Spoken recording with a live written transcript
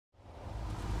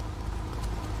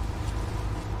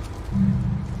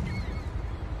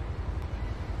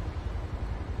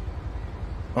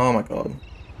Oh my god.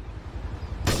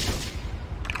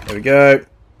 There we go.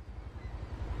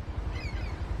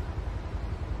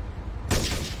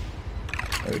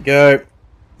 There we go.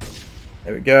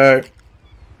 There we go.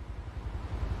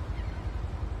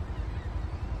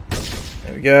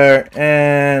 There we go.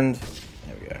 And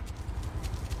there we go.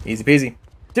 Easy peasy.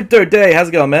 Tiptoe Day, how's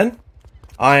it going, man?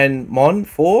 Iron Mon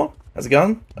 4, how's it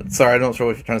going? Sorry, I'm not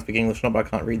sure if you're trying to speak English or not, but I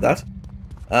can't read that.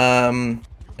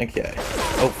 Okay.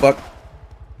 Oh, fuck.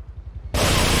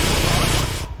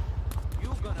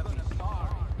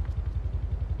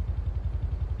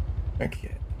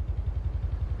 Okay.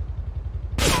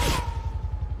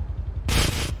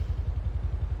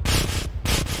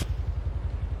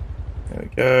 There we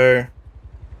go.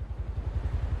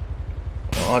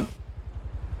 Come on.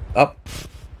 Up.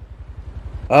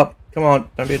 Up. Come on.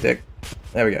 Don't be a dick.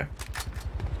 There we go.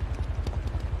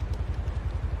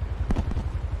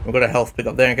 We've got a health pick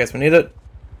up there in case we need it.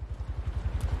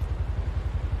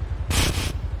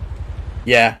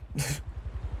 Yeah. I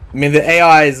mean, the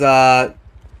AI's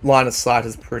line of sight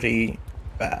is pretty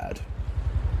bad.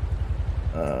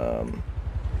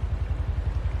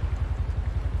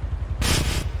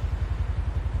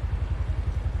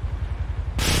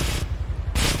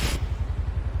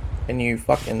 Can you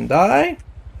fucking die?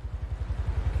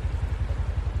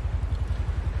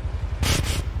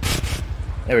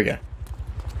 There we go.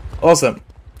 Awesome.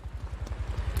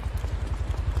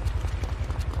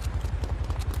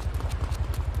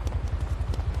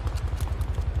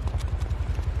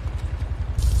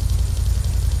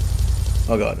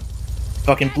 Oh god.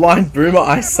 Fucking blind boomer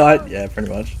eyesight? Yeah, pretty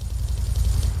much.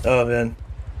 Oh man.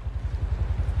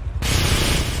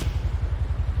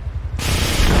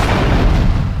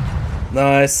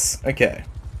 Nice. Okay.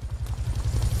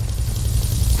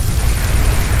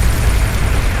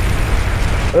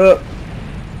 Oh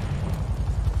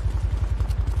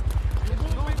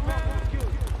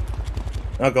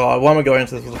god, why am I going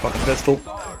into this with a fucking pistol?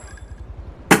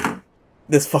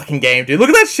 This fucking game, dude. Look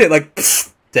at that shit, like,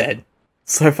 pfft, dead.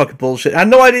 So fucking bullshit. I had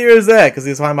no idea he was there, because he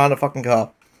was hiding behind a fucking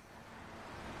car.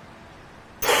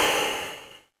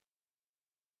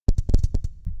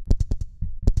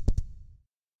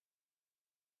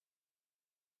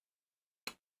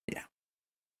 Yeah.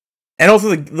 And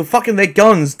also, the fucking, their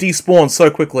guns despawn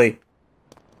so quickly.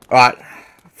 Alright.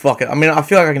 Fuck it. I mean, I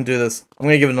feel like I can do this. I'm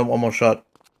gonna give it one more shot.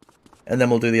 And then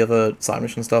we'll do the other side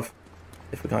mission stuff.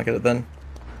 If we can't get it then.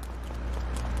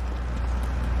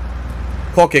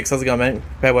 Claw kicks, how's it going, mate?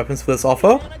 Prepare weapons for this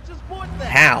offer?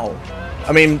 How?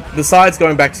 I mean, besides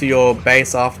going back to your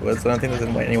base afterwards, I don't think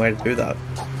there's any way to do that.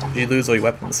 You lose all your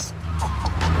weapons.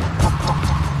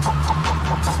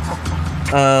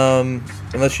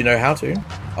 Unless you know how to.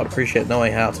 I'd appreciate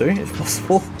knowing how to, if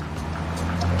possible.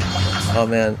 Oh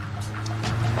man.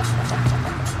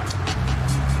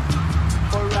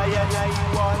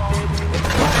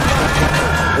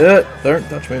 Don't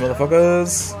touch me,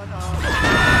 motherfuckers.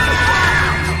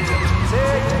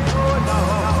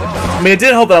 I mean, it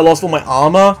didn't help that I lost all my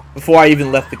armor before I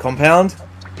even left the compound.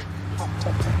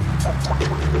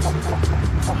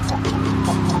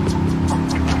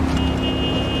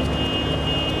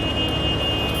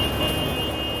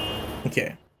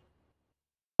 Okay.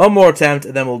 One more attempt,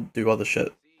 and then we'll do other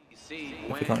shit.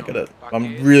 If we can't get it.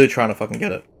 I'm really trying to fucking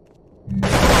get it.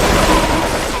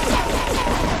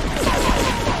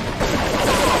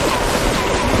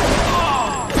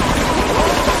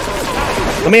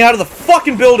 Let me out of the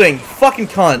fucking building! Fucking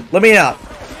cunt! Let me out!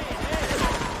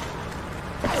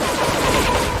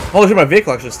 Holy shit, my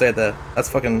vehicle actually stayed there. That's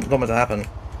fucking not meant to happen.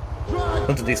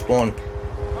 Meant to despawn.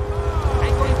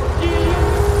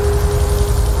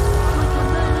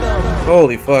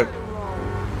 Holy fuck.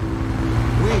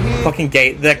 Fucking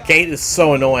gate. That gate is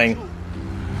so annoying.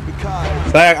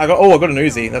 But I got an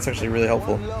Uzi. That's actually really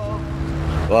helpful.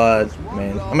 But, I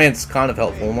mean, it's kind of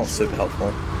helpful, not super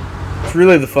helpful. It's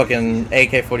really the fucking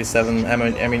AK-47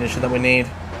 ammunition that we need.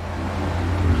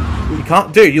 You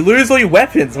can't, dude, you lose all your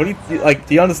weapons. What do you, like,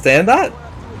 do you understand that?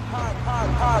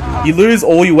 You lose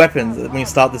all your weapons when you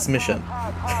start this mission.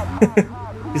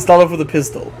 You start off with a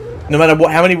pistol. No matter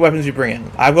how many weapons you bring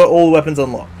in. I've got all the weapons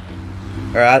unlocked.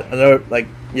 Alright, I know, like,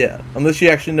 yeah. Unless you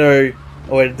actually know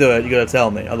a way to do it, you gotta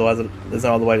tell me. Otherwise, there's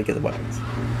no other way to get the weapons.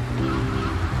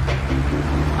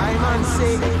 I'm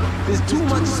saying there's too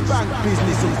much spank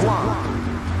business in Guam.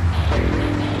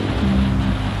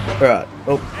 Alright.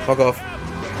 Oh, fuck off.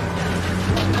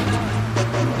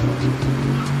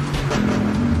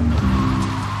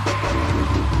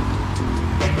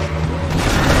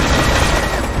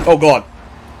 Oh god.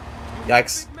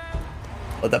 Yikes.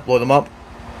 Let that blow them up.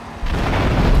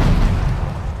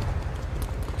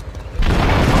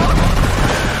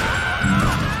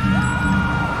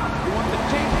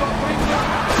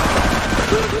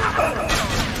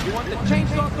 the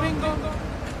chainsaw gringo?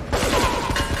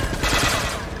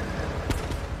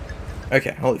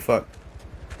 Okay, holy fuck.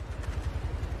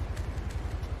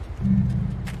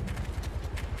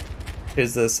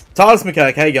 Who's this? TARDIS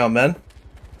Mechanic, how you going, man?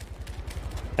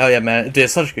 Hell yeah, man. Dude,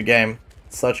 it's such a good game.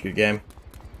 Such a good game.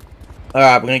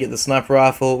 Alright, we're gonna get the sniper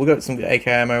rifle. We got some AK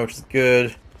ammo, which is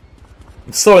good.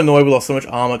 I'm so annoyed we lost so much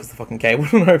armor because the fucking cable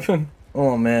wouldn't open.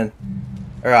 Oh, man.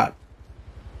 Alright.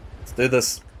 Let's do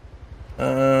this.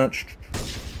 Okay,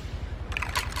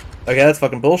 that's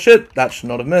fucking bullshit. That should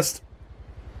not have missed.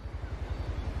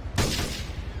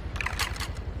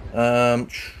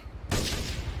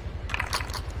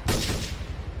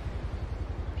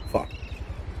 Fuck.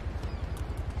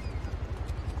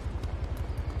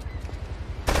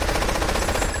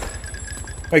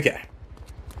 Okay.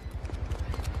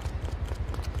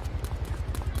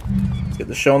 Let's get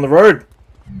the show on the road.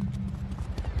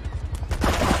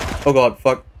 Oh god,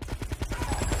 fuck.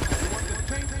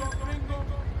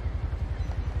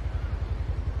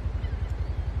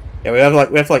 Yeah, we have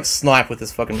to like snipe with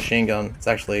this fucking machine gun. It's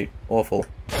actually awful.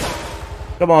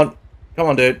 Come on. Come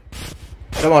on, dude.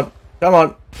 Come on. Come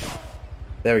on.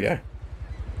 There we go.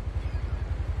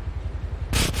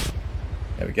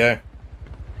 There we go.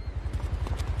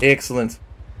 Excellent.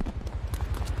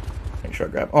 Make sure I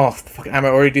grab... Oh, the fucking ammo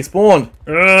already despawned.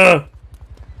 Ugh.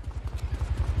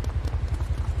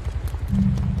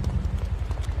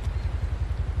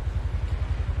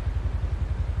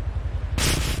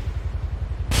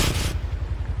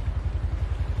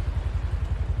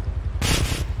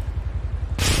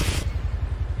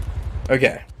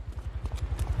 Okay.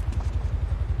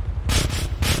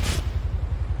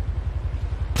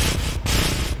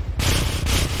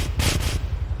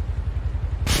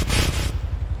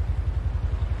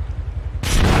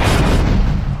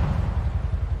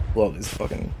 Blow these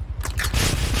fucking...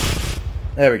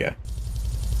 There we go.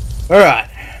 Alright.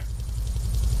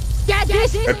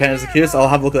 Red Panda's a kiss. I'll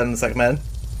have a look at that in a sec, man.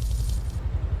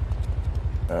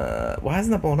 Why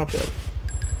hasn't that blown up yet?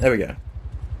 There we go.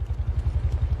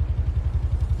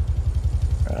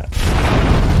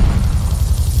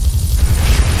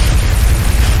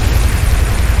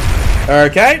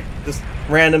 Okay, just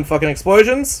random fucking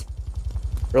explosions.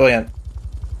 Brilliant.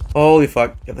 Holy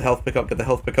fuck. Get the health pick up, get the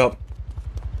health pick up.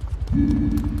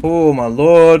 Oh my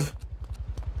lord.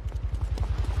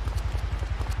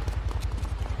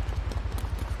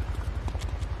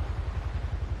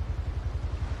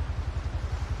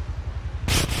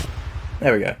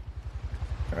 There we go.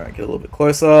 Alright, get a little bit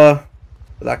closer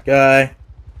for that guy.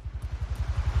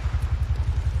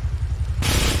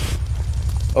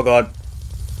 Oh god.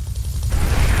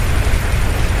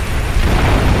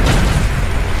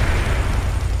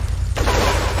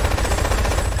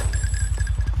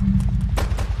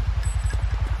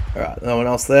 Alright, no one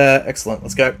else there. Excellent,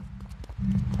 let's go.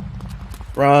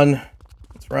 Run.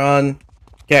 Let's run.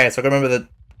 Okay, so I can remember the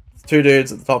two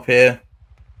dudes at the top here.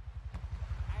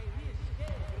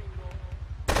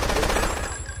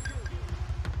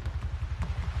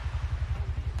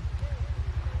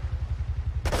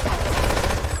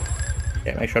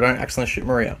 Okay, make sure I don't accidentally shoot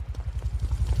Maria.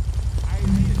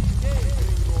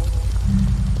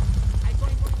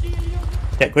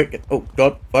 Okay, quick. Oh,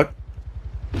 god. Fuck.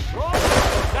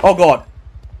 Oh, god.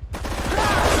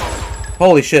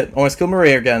 Holy shit. Almost killed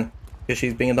Maria again. Because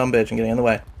she's being a dumb bitch and getting in the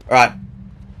way. Alright.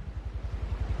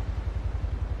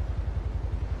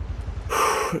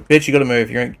 Bitch, you gotta move.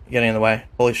 You're getting in the way.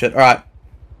 Holy shit. Alright.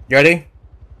 You ready?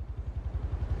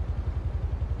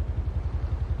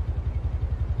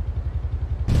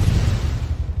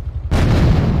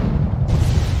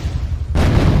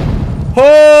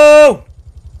 Ho!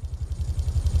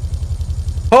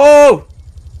 Ho!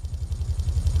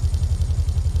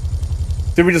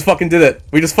 Dude, we just fucking did it.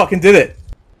 We just fucking did it.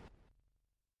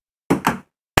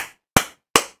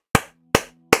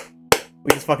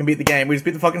 We just fucking beat the game. We just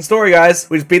beat the fucking story, guys.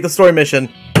 We just beat the story mission.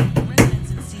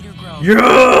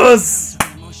 Yes!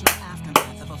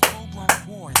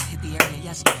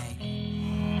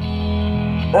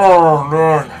 Oh,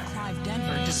 man.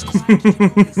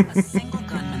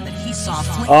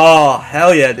 Oh,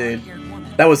 hell yeah, dude.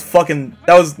 That was fucking...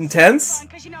 That was intense.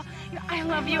 I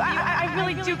love you. I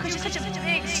really do, because you're such a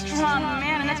big, strong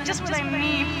man, and that's just what I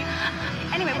need.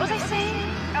 Anyway, what was I saying?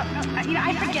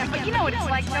 I forget, but you know what it's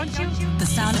like, don't you? The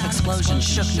sound of explosions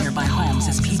shook nearby homes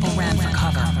as people ran for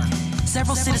cover.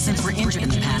 Several citizens were injured in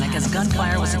the panic as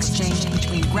gunfire was exchanged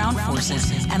between ground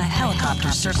forces and a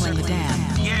helicopter circling the dam.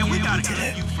 Yeah, we gotta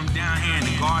get you from down here in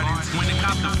the gardens. When the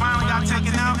copter finally got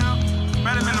taken out,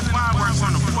 better than the fireworks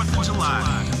on the 4th of July.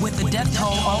 With the death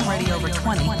toll already over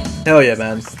 20. Hell yeah,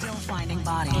 man. Still finding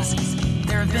bodies.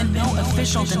 There have been no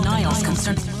official denials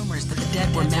concerning rumors that the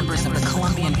dead were members of the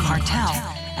Colombian cartel,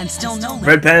 and still no...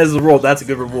 Red Panda is a reward. That's a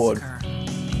good reward.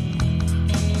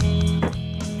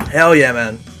 Hell yeah,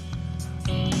 man.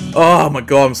 Oh my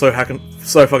god, I'm so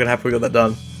fucking happy we got that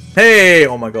done. Hey!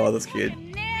 Oh my god, that's cute.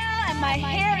 And my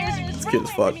hair is It's cute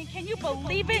as fuck. Can you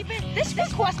believe it? This will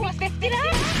cost me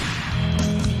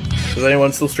 $50. Does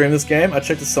anyone still stream this game? I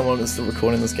checked if someone is still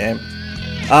recording this game.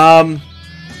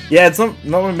 Yeah, it's not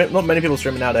many people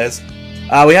streaming nowadays.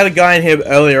 We had a guy in here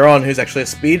earlier on who's actually a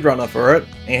speedrunner for it.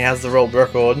 He has the world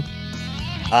record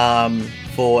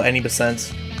for any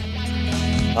percent.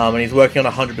 And he's working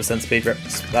on 100%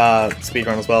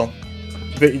 speedrun as well.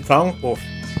 Bit your tongue? Oof.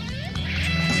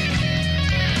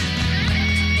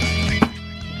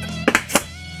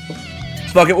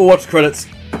 Fuck it, we'll watch the credits.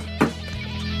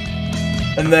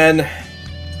 And then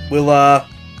we'll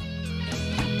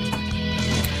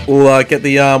get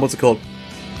the what's it called?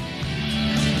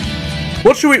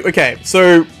 What should we? Okay,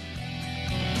 so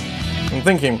I'm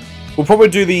thinking we'll probably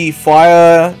do the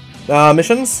fire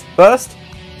missions first.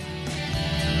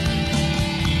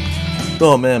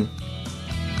 Oh man.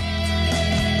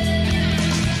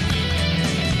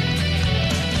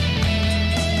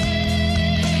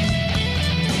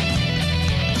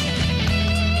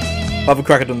 I'll have a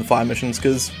crack at doing the fire missions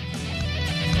because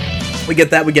we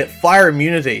get fire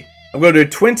immunity. I'm going to do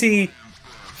 20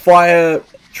 fire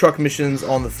truck missions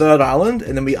on the third island,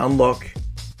 and then we unlock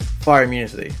fire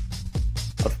immunity.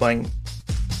 I was playing.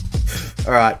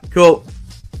 Alright, cool.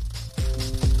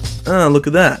 Ah, look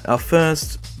at that. Our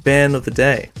first ban of the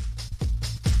day.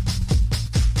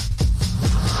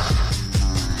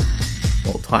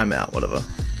 Or timeout, whatever.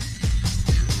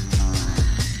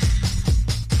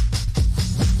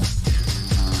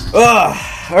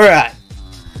 Alright.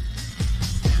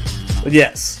 But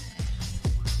yes.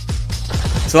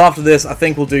 So after this, I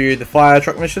think we'll do the fire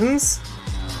truck missions.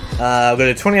 We'll go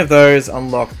to 20 of those,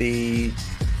 unlock the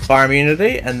fire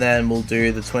immunity, and then we'll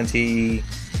do the 20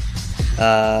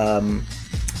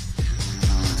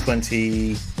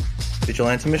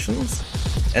 vigilante missions.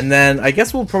 And then I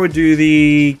guess we'll probably do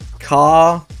the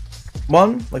car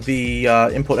one, like the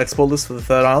import-export list for the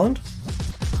third island.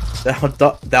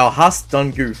 Thou hast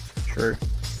done goofed. True.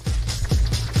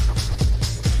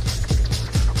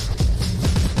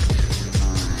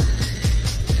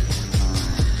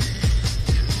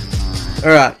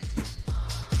 Alright.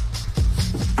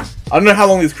 I don't know how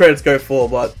long these credits go for,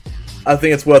 but I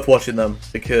think it's worth watching them,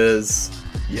 because,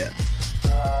 yeah.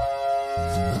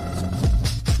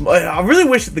 I really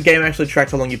wish that the game actually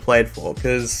tracked how long you played for,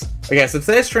 because... Okay, so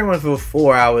today's stream went for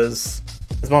 4 hours.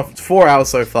 It's 4 hours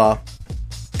so far.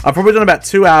 I've probably done about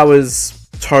 2 hours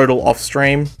total off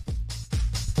stream.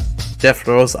 Jeff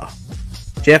Rosa.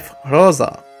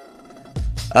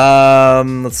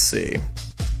 Let's see.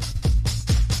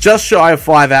 Just shy of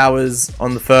 5 hours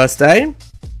on the first day.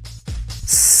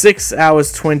 6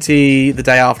 hours 20 the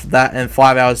day after that, and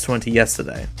 5 hours 20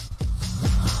 yesterday.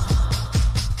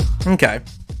 Okay.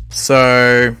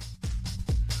 So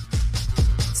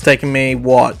it's taken me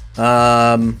what?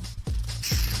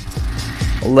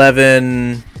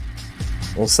 11,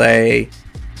 we'll say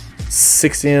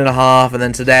 16 and a half, and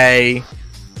then today,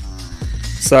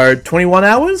 so 21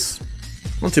 hours?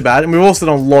 Not too bad. And we've also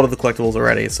done a lot of the collectibles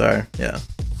already, so yeah,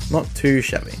 not too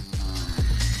shabby.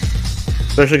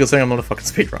 Especially considering I'm not a fucking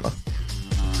speedrunner.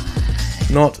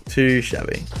 Not too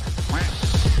shabby.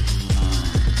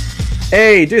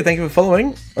 Hey, dude, thank you for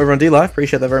following over on D-Live.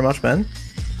 Appreciate that very much, man.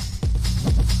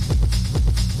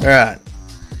 Alright.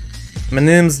 My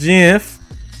name's Jeff.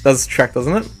 Does track,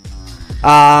 doesn't it?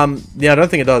 Yeah, I don't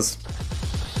think it does.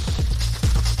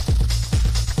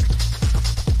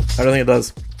 I don't think it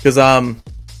does. Because,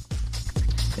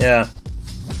 yeah.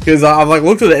 Because I've, like,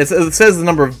 looked at it. It says the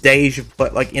number of days you've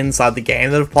played, like, inside the game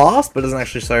that have passed, but it doesn't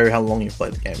actually show how long you've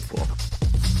played the game for.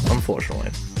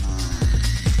 Unfortunately.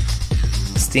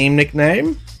 Steam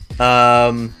nickname?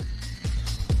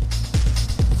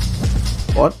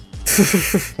 What?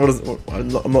 What is it?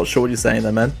 I'm not sure what you're saying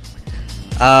there, man.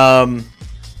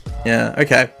 Yeah,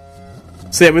 okay.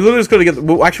 So yeah, we literally just got to get.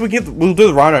 We'll do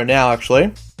the Rhino now,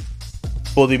 actually,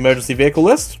 for the emergency vehicle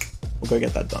list. We'll go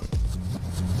get that done.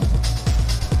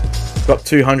 Got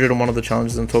 200 on one of the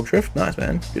challenges in Talk Drift. Nice,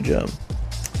 man. Good job.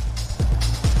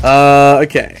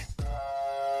 Okay.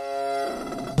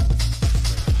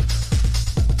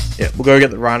 Yeah, we'll go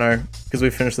get the Rhino because we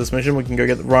finished this mission. We can go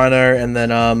get the Rhino and then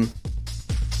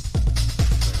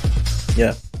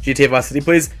yeah, GTA Vice City,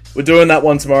 please. We're doing that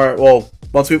one tomorrow. Well,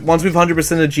 once we've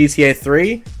 100% of GTA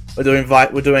 3, we're doing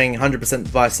 100%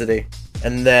 Vice City,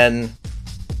 and then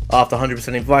after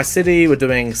 100% in Vice City, we're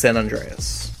doing San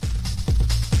Andreas.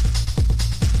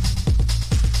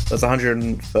 That's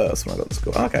 101st when I got the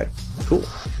score. Okay, cool.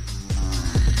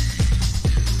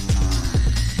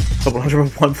 Top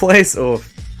 101 place? Oh,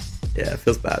 yeah, it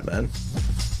feels bad, man.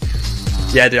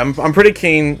 Yeah, dude, I'm pretty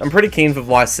keen. I'm pretty keen for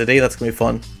Vice City. That's gonna be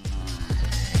fun.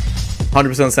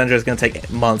 100% Sanjo is gonna take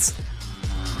months.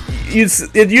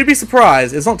 You'd be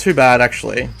surprised. It's not too bad,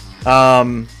 actually. I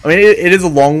mean, it is a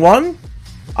long one.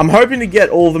 I'm hoping to get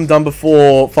all of them done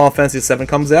before Final Fantasy VII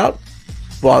comes out,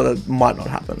 but that might not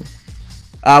happen.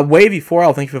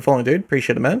 Wavy4L, thank you for following, dude.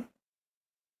 Appreciate it, man.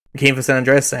 Keen for San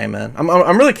Andreas, same, man.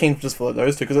 I'm really keen just for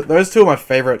those two, because those two are my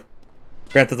favorite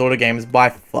Grand Theft Auto games by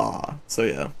far. So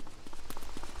yeah.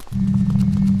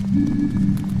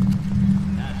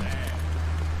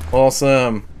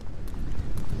 Awesome.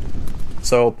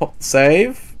 So I'll pop the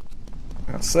save.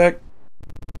 Hang on a sec.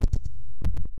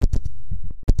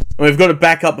 And we've got to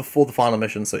back up before the final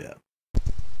mission, so yeah.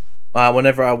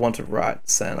 Whenever I want to write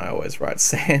sand, I always write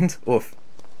sand. Oof.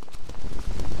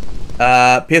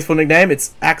 PS4 nickname,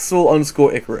 it's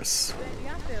Axel_Icarus.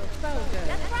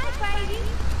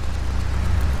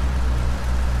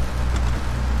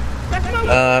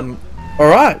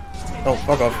 Alright. Oh,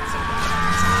 fuck off.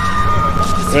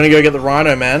 We're gonna go get the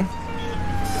Rhino, man.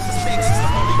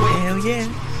 Hell yeah.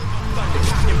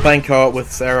 Playing co-op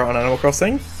with Sarah on Animal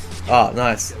Crossing. Ah,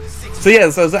 nice. So yeah,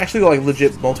 so it's actually like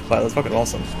legit multiplayer. That's fucking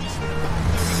awesome.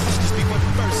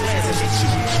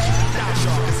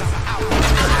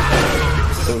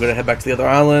 So we're gonna head back to the other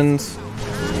island.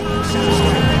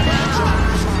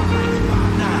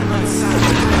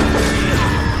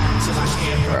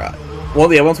 Alright.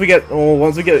 Well, yeah, once we go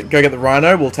get the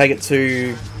Rhino, we'll take it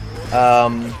to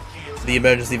the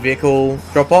emergency vehicle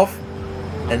drop off,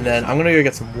 and then I'm gonna go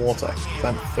get some water.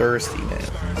 I'm thirsty, man.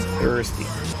 I'm thirsty.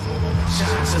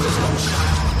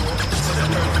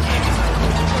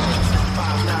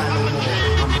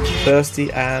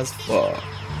 Thirsty as fuck.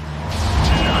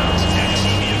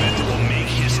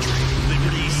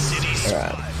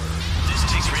 Alright.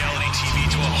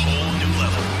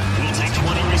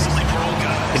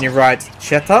 Can you write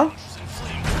Cheta?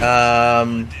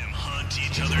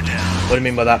 What do you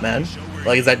mean by that, man?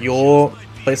 Like, is that your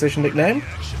PlayStation nickname?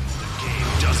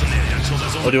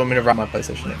 Or do you want me to write my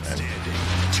PlayStation nickname?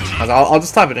 I'll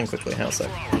just type it in quickly. Hang on a sec.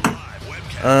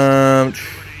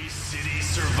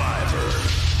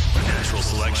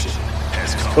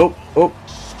 Oh.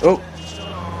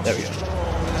 There we go.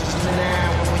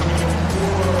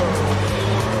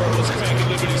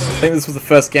 I think this was the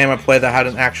first game I played that had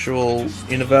an actual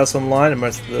universe online, and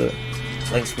most of the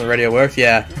links from the radio worked.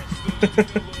 Yeah.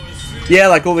 Yeah,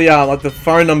 like all the like the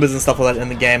phone numbers and stuff like that in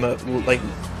the game are like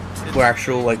were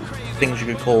actual like things you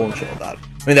could call and shit like that.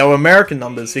 I mean, they were American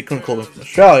numbers, so you couldn't call them from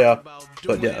Australia,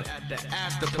 but yeah.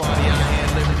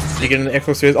 You get an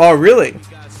Xbox Series. Oh, really?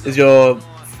 Is your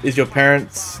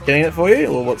parents getting it for you,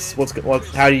 or what's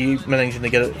how are you managing to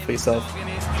get it for yourself?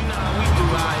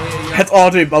 Pets. Oh,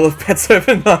 dude, I love Pets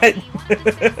Overnight.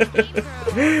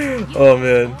 Oh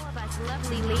man.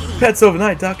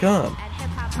 Petsovernight.com.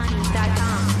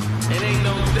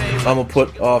 I'm gonna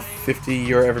put off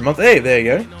 €50 every month. Hey, there you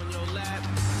go.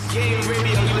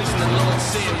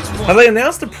 Have they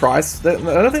announced the price? I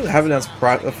don't think they have announced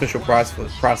official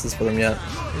prices for them yet.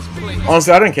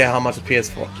 Honestly, I don't care how much a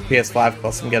PS5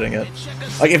 costs. I'm getting it.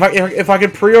 Like if I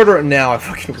could pre-order it now, I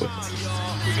fucking would.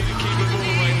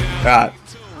 Alright,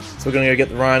 so we're gonna go get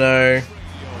the Rhino.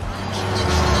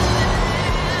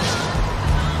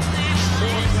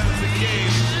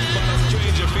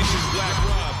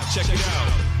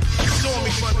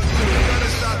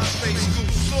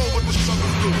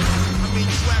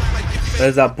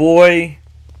 There's that boy,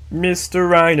 Mr.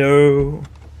 Rhino.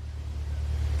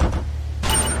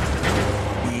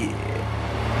 Yeah.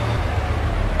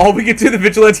 Oh, we can do the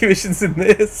vigilante missions in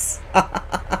this.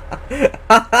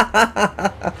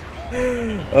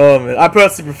 Oh man, I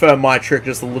personally prefer my trick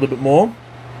just a little bit more.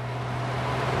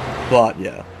 But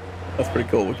yeah, that's pretty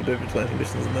cool. We can do vigilante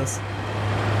missions in this.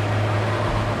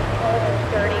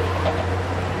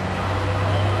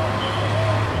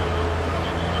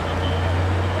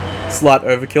 Slight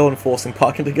overkill and forcing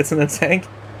parking tickets in a tank.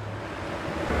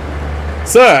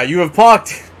 Sir, you have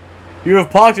parked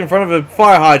in front of a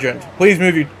fire hydrant. Please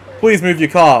move your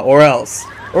car, or else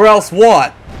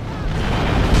what?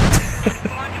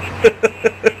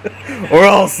 Or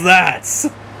else that.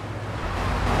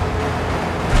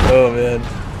 Oh man.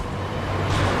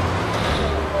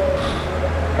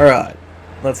 Alright,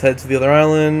 let's head to the other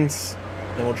island.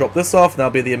 Then we'll drop this off, and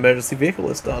that'll be the emergency vehicle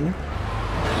list done.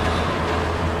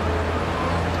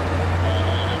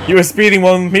 You were speeding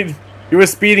over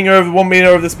 1 meter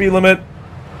over the speed limit.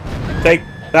 Take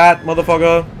that,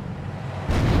 motherfucker.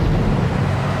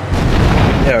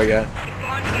 There we go.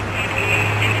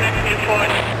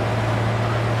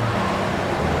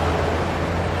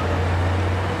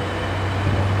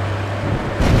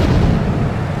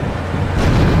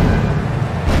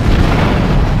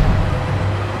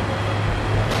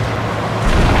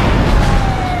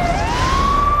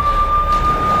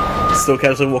 Still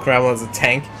casually walking around as a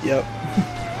tank. Yep.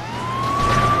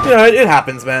 You know, it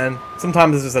happens, man.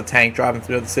 Sometimes it's just a tank driving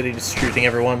through the city, just shooting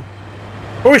everyone.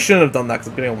 Probably shouldn't have done that because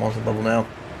I'm getting a wanted level now.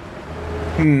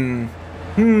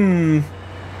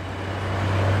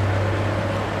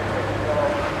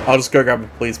 I'll just go grab a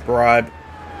police bribe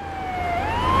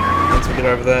once we get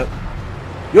over that.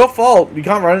 Your fault. You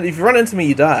can't run. If you run into me,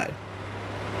 you die.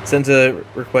 Send to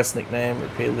request nickname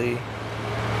repeatedly.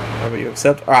 However you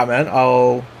accept. All right, man.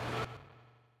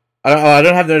 I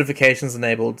don't have notifications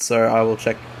enabled, so I will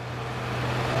check.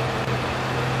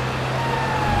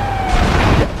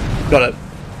 Yeah, got it.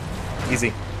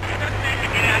 Easy.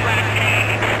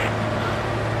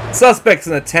 Suspects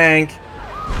in a tank.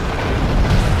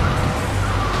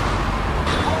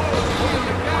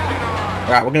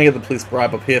 Alright, we're gonna get the police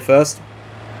bribe up here first.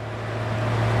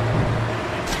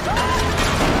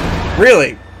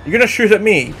 Really? You're gonna shoot at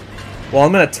me while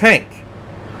I'm in a tank?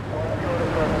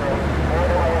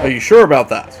 Are you sure about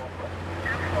that?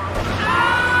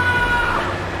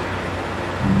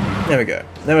 There we go.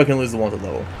 Then we can lose the wanted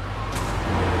level.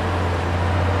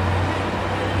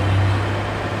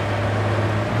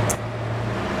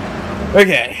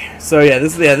 Okay, so yeah,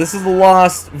 this is the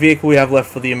last vehicle we have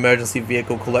left for the emergency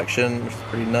vehicle collection, which is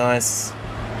pretty nice.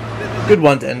 Good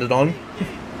one to end it on.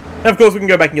 And of course, we can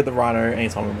go back and get the Rhino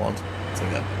anytime we want. So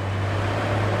yeah.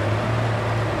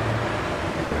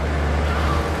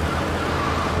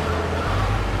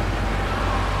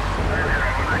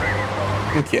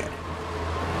 Okay.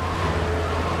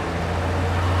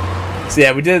 So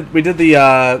yeah, we did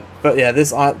the but yeah,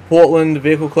 this Portland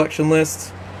vehicle collection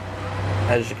list,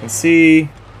 as you can see,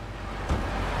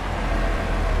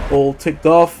 all ticked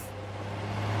off.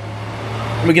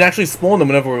 And we can actually spawn them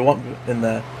whenever we want in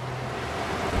there.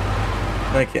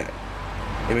 Okay.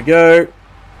 Here we go.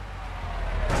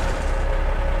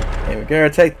 Here we go,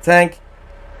 take the tank.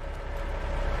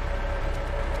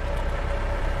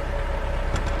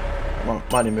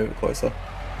 Might need to move it closer.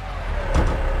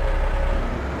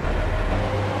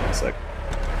 A sec.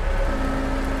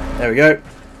 There we go.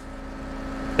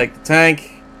 Take the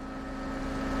tank.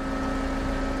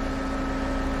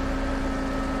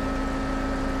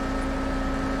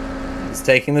 He's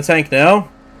taking the tank now.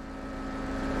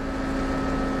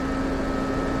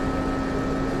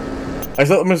 I'm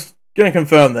just going to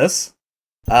confirm this.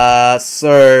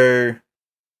 So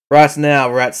right now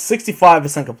we're at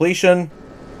 65% completion.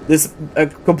 This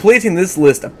completing this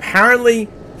list apparently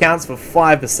counts for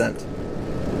 5%.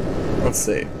 Let's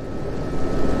see.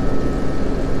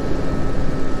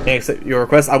 Can you accept your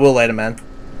request? I will later, man.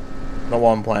 Not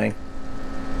while I'm playing.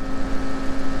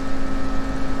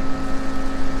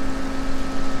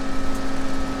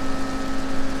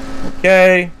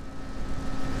 Okay.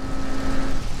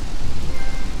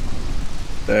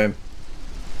 So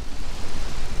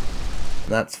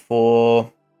that's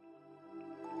for.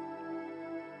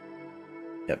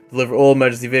 Yep, deliver all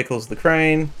emergency vehicles to the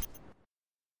crane.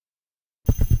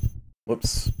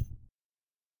 Whoops.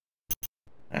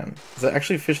 And is that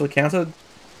actually officially counted?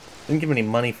 Didn't give any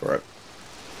money for it.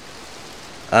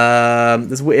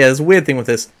 There's a weird thing with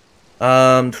this.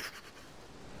 Oh,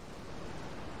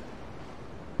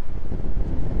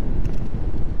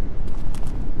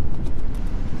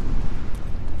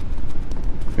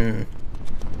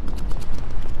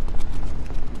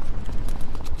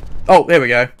 there we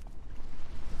go.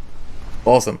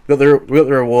 Awesome. We got the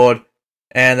reward,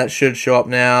 and that should show up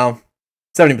now.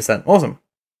 70%. Awesome.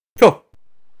 Cool.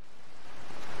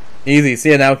 Easy. So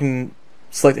yeah, now we can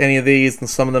select any of these and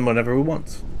summon them whenever we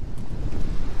want.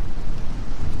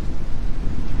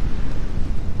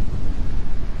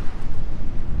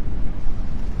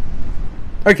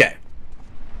 Okay.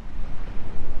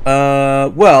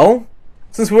 Well,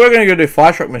 since we're going to go do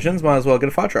fire truck missions, might as well get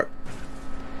a fire truck.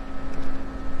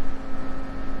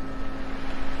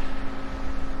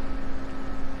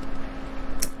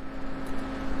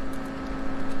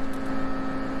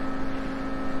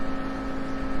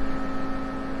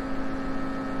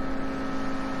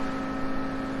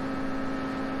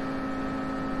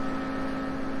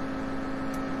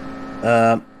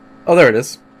 Oh, there it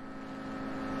is.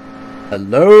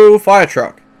 Hello, fire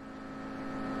truck.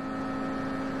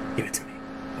 Give it to me.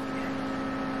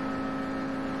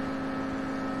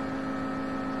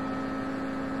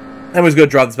 And we're going to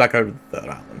drive this back over to the third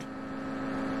island.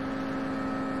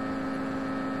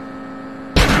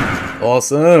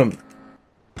 Awesome.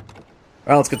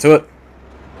 Alright, let's get to it.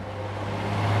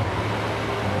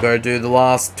 Go do the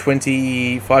last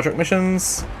 20 fire truck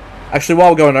missions. Actually, while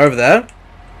we're going over there,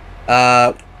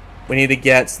 we need to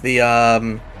get the,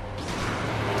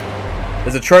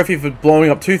 there's a trophy for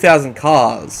blowing up 2,000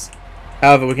 cars.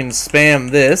 However, we can spam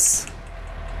this,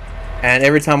 and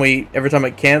every time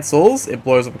it cancels, it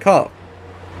blows up a car.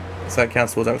 So that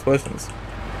counts towards our explosions.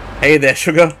 Hey there,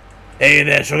 sugar. Hey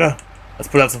there, sugar. Let's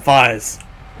put out some fires.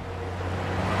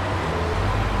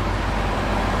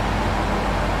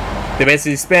 They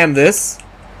basically spam this,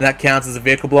 and that counts as a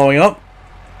vehicle blowing up.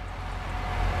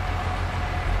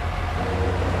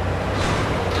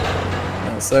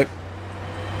 Hang on a sec.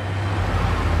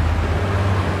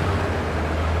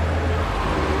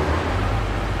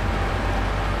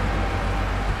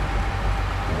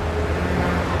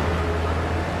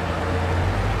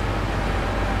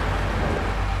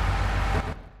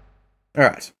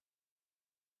 Alright.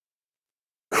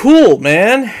 Cool,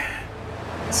 man!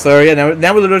 So yeah,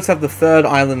 now we'll just have the third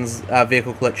island's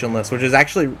vehicle collection list, which is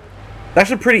actually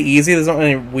pretty easy. There's not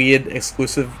any weird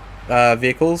exclusive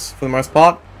vehicles for the most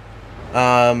part.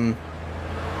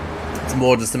 It's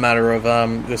more just a matter of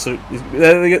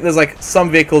there's like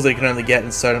some vehicles that you can only get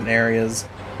in certain areas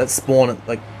that spawn at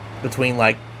like between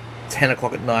like 10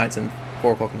 o'clock at night and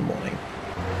 4 o'clock in the morning.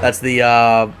 That's the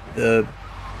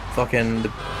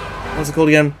what's it called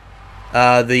again?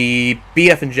 The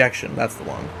BF injection. That's the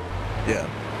one. Yeah.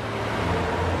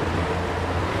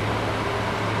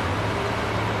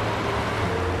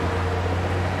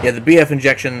 Yeah, the BF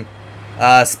injection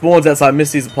spawns outside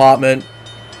Misty's apartment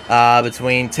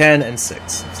between 10 and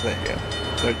 6. So there you go.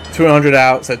 So 200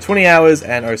 hours, so 20 hours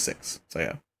and 06. So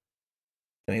yeah,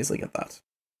 can easily get that.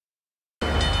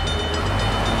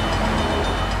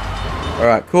 All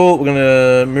right, cool. We're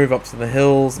gonna move up to the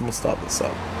hills and we'll start this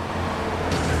up.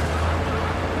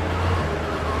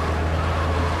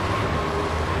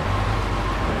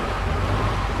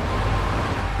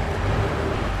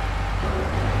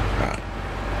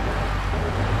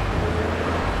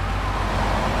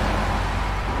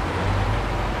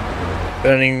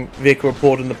 Burning vehicle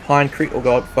report in the Pine Creek. Oh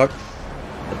god, fuck.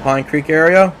 The Pine Creek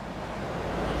area.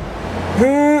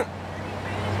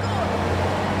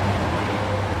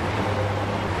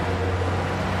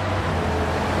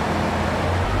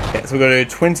 Okay, so we're gonna do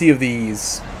 20 of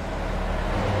these.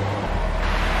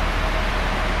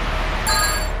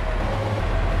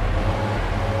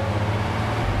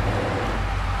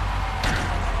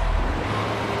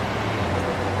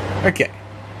 Okay.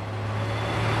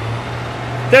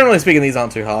 Generally speaking, these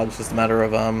aren't too hard. It's just a matter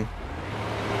of,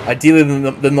 ideally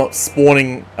them not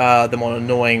spawning them on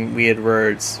annoying, weird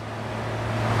roads.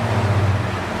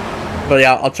 But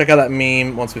yeah, I'll check out that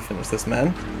meme once we finish this,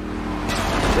 man.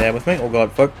 Bear with me. Oh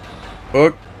god, fuck.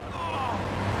 Fuck.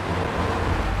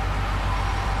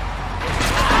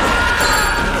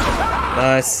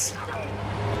 Nice.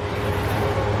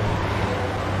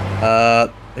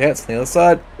 Yeah, it's on the other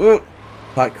side. Ooh.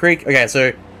 Pike Creek. Okay,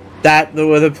 so that,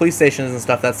 the police stations and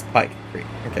stuff, that's Pike Creek.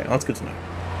 Okay, well, that's good to know.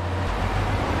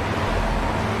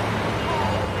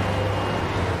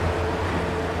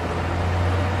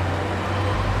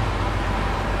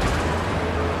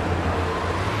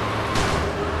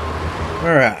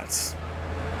 Alright.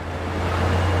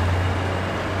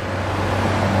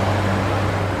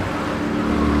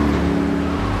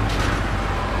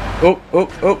 Oh, oh,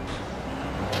 oh.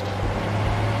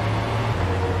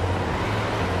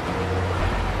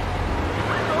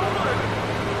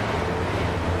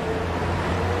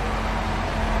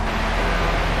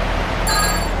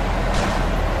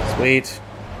 Sweet.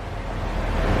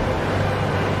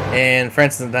 And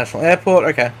Francis International Airport,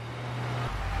 okay.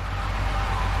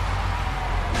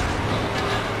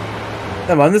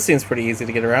 Never mind, this seems pretty easy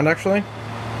to get around, actually.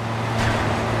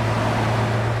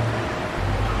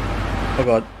 Oh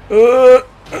god.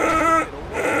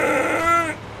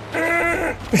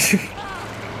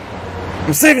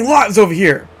 I'm saving lives over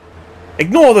here!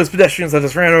 Ignore those pedestrians I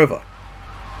just ran over.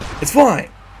 It's fine.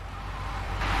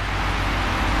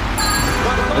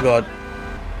 Oh god.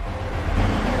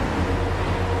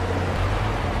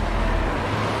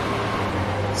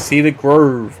 Cedar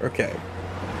Grove. Okay.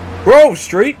 Grove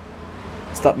Street!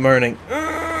 Stop moaning.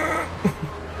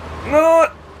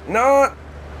 Not.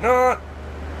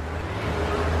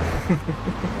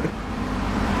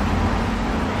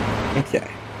 Okay.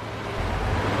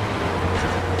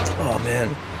 Oh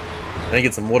man. I need to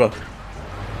get some water.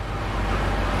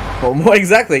 Well, more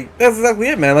exactly. That's exactly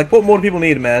it, man. Like, what more do people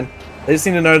need, man? They just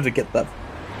need to know to get the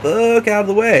fuck out of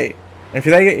the way. And if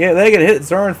they get hit, it's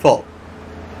their own fault.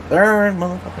 Their own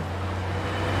motherfucker.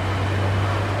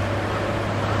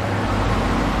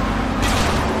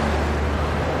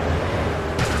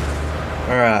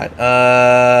 Alright,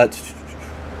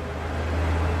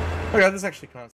 okay, this is actually kind of